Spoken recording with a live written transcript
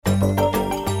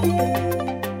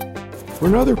For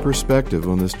another perspective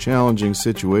on this challenging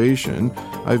situation,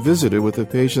 I visited with the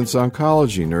patient's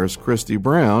oncology nurse, Christy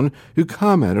Brown, who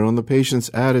commented on the patient's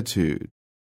attitude.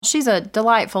 She's a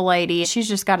delightful lady. She's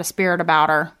just got a spirit about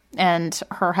her. And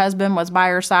her husband was by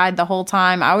her side the whole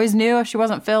time. I always knew if she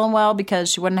wasn't feeling well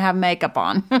because she wouldn't have makeup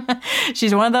on.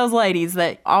 She's one of those ladies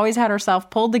that always had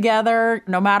herself pulled together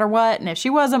no matter what. And if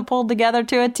she wasn't pulled together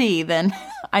to a T, then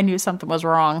I knew something was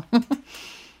wrong.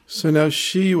 So now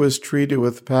she was treated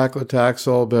with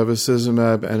paclitaxel,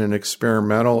 bevacizumab, and an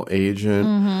experimental agent.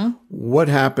 Mm-hmm. What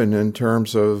happened in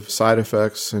terms of side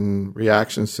effects and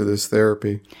reactions to this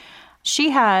therapy? She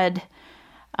had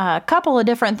a couple of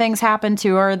different things happen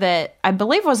to her that I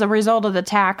believe was a result of the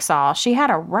Taxol. She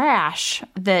had a rash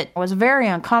that was very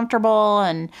uncomfortable,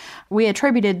 and we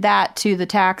attributed that to the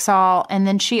Taxol. And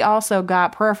then she also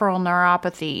got peripheral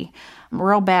neuropathy,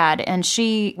 real bad. And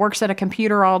she works at a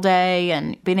computer all day,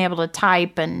 and being able to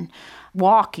type and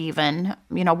walk even,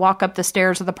 walk up the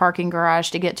stairs of the parking garage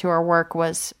to get to her work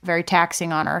was very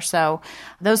taxing on her. So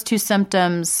those two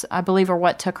symptoms, I believe, are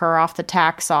what took her off the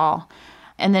Taxol.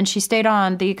 And then she stayed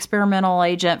on the experimental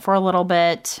agent for a little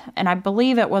bit, and I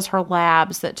believe it was her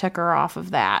labs that took her off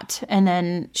of that. And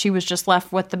then she was just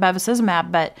left with the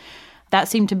bevacizumab, but that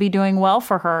seemed to be doing well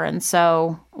for her. And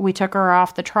so we took her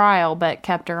off the trial, but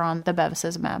kept her on the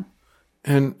bevacizumab.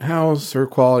 And how's her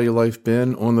quality of life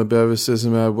been on the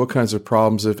bevacizumab? What kinds of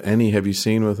problems, if any, have you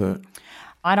seen with it?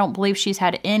 I don't believe she's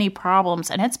had any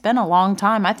problems, and it's been a long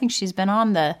time. I think she's been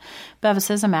on the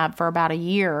bevacizumab for about a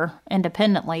year,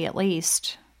 independently at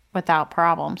least, without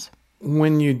problems.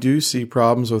 When you do see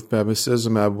problems with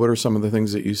bevacizumab, what are some of the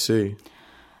things that you see?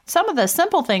 Some of the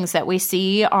simple things that we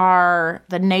see are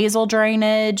the nasal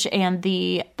drainage and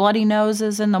the bloody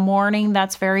noses in the morning.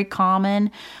 That's very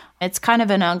common. It's kind of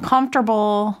an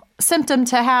uncomfortable symptom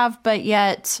to have, but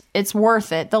yet it's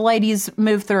worth it. The ladies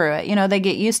move through it. They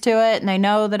get used to it, and they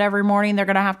know that every morning they're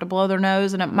going to have to blow their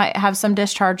nose, and it might have some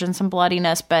discharge and some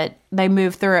bloodiness, but they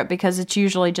move through it because it's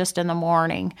usually just in the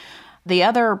morning. The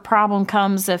other problem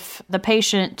comes if the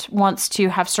patient wants to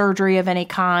have surgery of any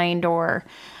kind, or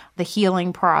the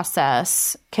healing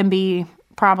process can be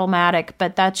problematic,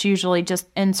 but that's usually just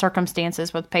in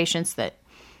circumstances with patients that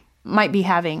might be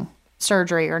having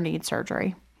surgery or need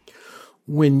surgery.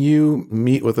 When you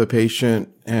meet with a patient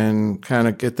and kind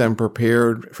of get them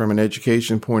prepared from an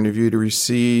education point of view to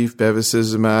receive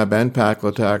bevacizumab and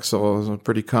paclitaxel, is a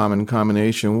pretty common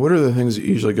combination, what are the things that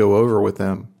you usually go over with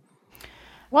them?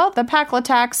 Well, the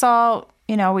paclitaxel,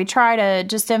 we try to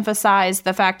just emphasize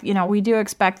the fact, we do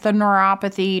expect the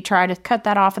neuropathy, try to cut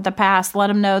that off at the pass, let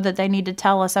them know that they need to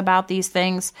tell us about these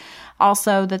things.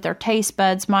 Also, that their taste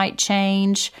buds might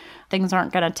change. Things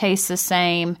aren't going to taste the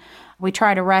same. We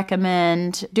try to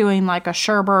recommend doing like a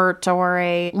sherbet or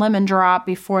a lemon drop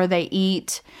before they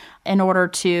eat in order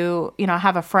to,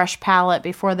 have a fresh palate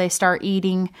before they start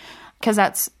eating. Because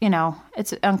that's,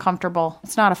 it's uncomfortable.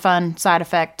 It's not a fun side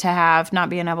effect to have, not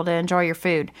being able to enjoy your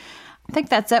food. I think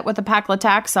that's it with the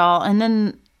paclitaxel. And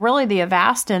then really the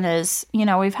Avastin is,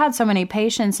 we've had so many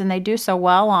patients and they do so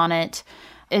well on it.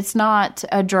 It's not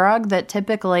a drug that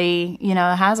typically,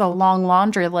 has a long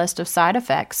laundry list of side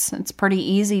effects. It's pretty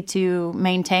easy to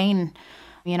maintain.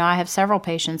 I have several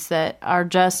patients that are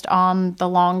just on the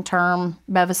long-term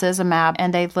bevacizumab,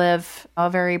 and they live a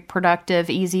very productive,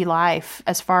 easy life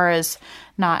as far as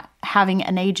not having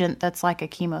an agent that's like a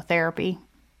chemotherapy.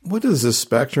 What is the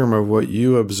spectrum of what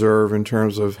you observe in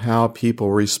terms of how people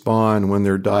respond when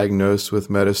they're diagnosed with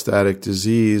metastatic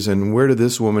disease, and where did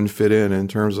this woman fit in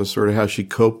terms of sort of how she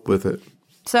coped with it?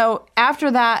 So after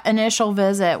that initial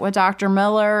visit with Dr.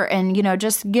 Miller and,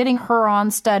 just getting her on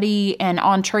study and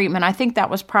on treatment, I think that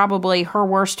was probably her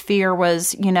worst fear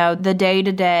was, the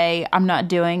day-to-day, I'm not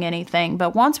doing anything.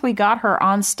 But once we got her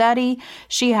on study,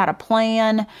 she had a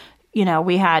plan.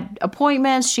 We had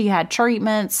appointments, she had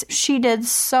treatments. She did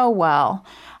so well.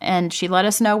 And she let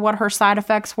us know what her side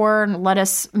effects were and let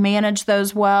us manage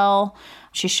those well.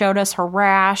 She showed us her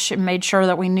rash and made sure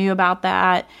that we knew about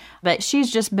that. But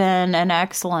she's just been an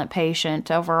excellent patient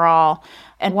overall.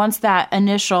 And once that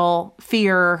initial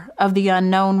fear of the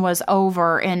unknown was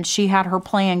over and she had her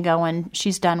plan going,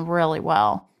 she's done really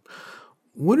well.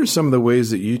 What are some of the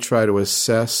ways that you try to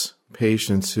assess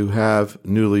patients who have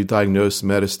newly diagnosed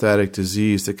metastatic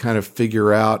disease to kind of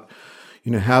figure out,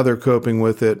 how they're coping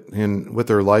with it and what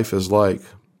their life is like?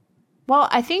 Well,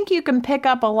 I think you can pick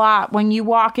up a lot when you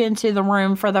walk into the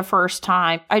room for the first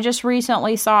time. I just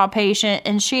recently saw a patient,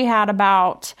 and she had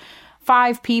about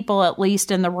 5 people at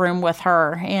least in the room with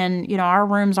her. And, our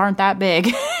rooms aren't that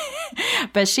big.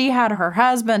 But she had her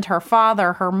husband, her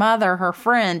father, her mother, her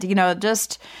friend,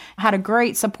 just had a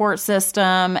great support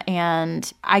system.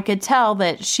 And I could tell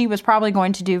that she was probably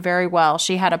going to do very well.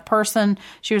 She had a person,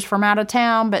 she was from out of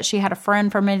town, but she had a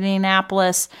friend from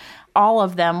Indianapolis. All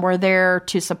of them were there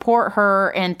to support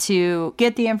her and to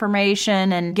get the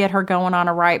information and get her going on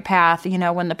a right path.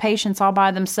 When the patient's all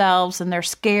by themselves and they're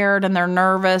scared and they're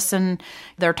nervous and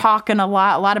they're talking a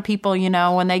lot of people,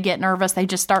 when they get nervous, they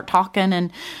just start talking,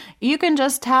 and you can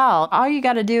just tell. All you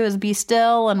got to do is be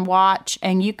still and watch,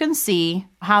 and you can see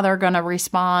how they're going to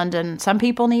respond. And some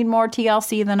people need more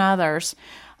TLC than others.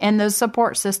 And those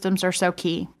support systems are so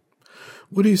key.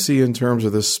 What do you see in terms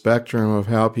of the spectrum of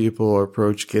how people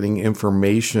approach getting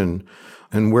information,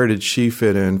 and where did she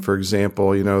fit in? For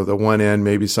example, the one end,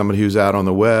 maybe somebody who's out on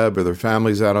the web or their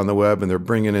family's out on the web and they're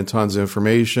bringing in tons of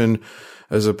information,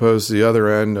 as opposed to the other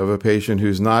end of a patient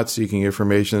who's not seeking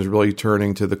information, is really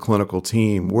turning to the clinical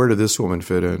team. Where did this woman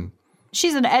fit in?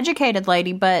 She's an educated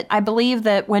lady, but I believe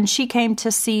that when she came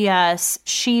to see us,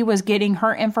 she was getting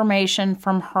her information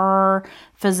from her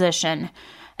physician.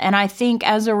 And I think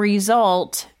as a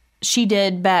result, she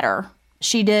did better.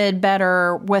 She did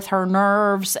better with her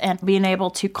nerves and being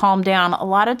able to calm down. A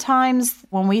lot of times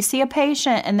when we see a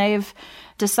patient and they've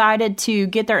decided to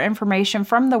get their information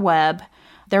from the web,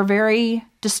 they're very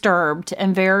disturbed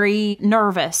and very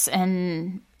nervous.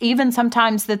 And even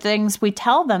sometimes the things we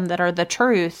tell them that are the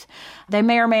truth, they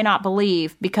may or may not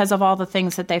believe because of all the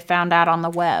things that they found out on the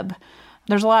web.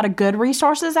 There's a lot of good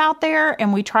resources out there,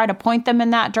 and we try to point them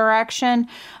in that direction,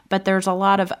 but there's a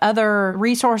lot of other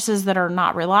resources that are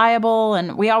not reliable.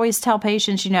 And we always tell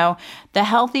patients, the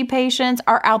healthy patients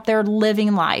are out there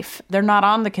living life. They're not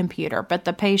on the computer, but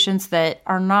the patients that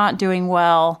are not doing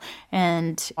well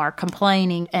and are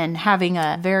complaining and having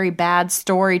a very bad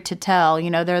story to tell,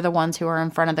 they're the ones who are in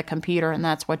front of the computer, and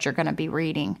that's what you're going to be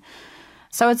reading.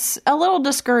 So it's a little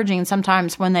discouraging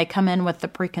sometimes when they come in with the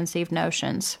preconceived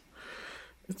notions.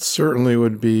 It certainly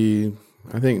would be,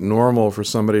 I think, normal for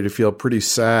somebody to feel pretty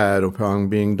sad upon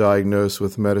being diagnosed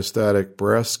with metastatic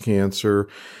breast cancer.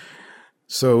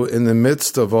 So in the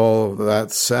midst of all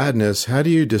that sadness, how do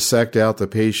you dissect out the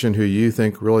patient who you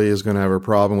think really is going to have a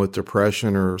problem with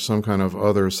depression or some kind of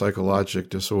other psychologic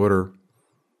disorder?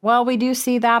 Well, we do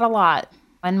see that a lot.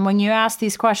 And when you ask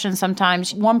these questions,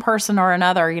 sometimes one person or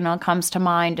another, comes to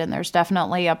mind. And there's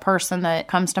definitely a person that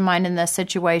comes to mind in this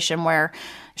situation where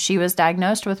she was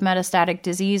diagnosed with metastatic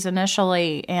disease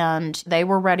initially, and they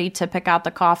were ready to pick out the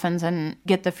coffins and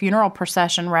get the funeral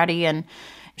procession ready. And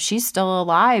she's still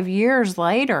alive years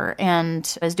later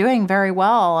and is doing very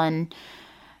well. And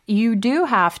you do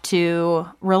have to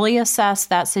really assess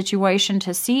that situation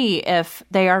to see if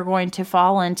they are going to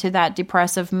fall into that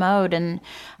depressive mode. And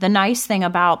the nice thing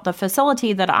about the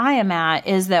facility that I am at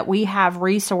is that we have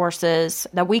resources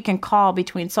that we can call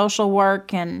between social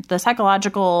work and the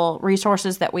psychological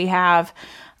resources that we have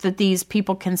that these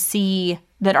people can see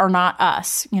that are not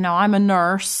us. I'm a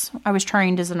nurse. I was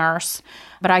trained as a nurse,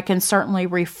 but I can certainly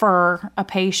refer a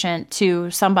patient to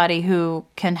somebody who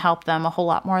can help them a whole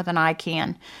lot more than I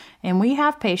can. And we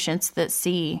have patients that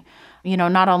see,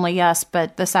 not only us,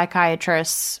 but the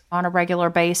psychiatrists on a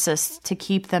regular basis to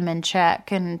keep them in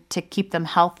check and to keep them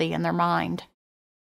healthy in their mind.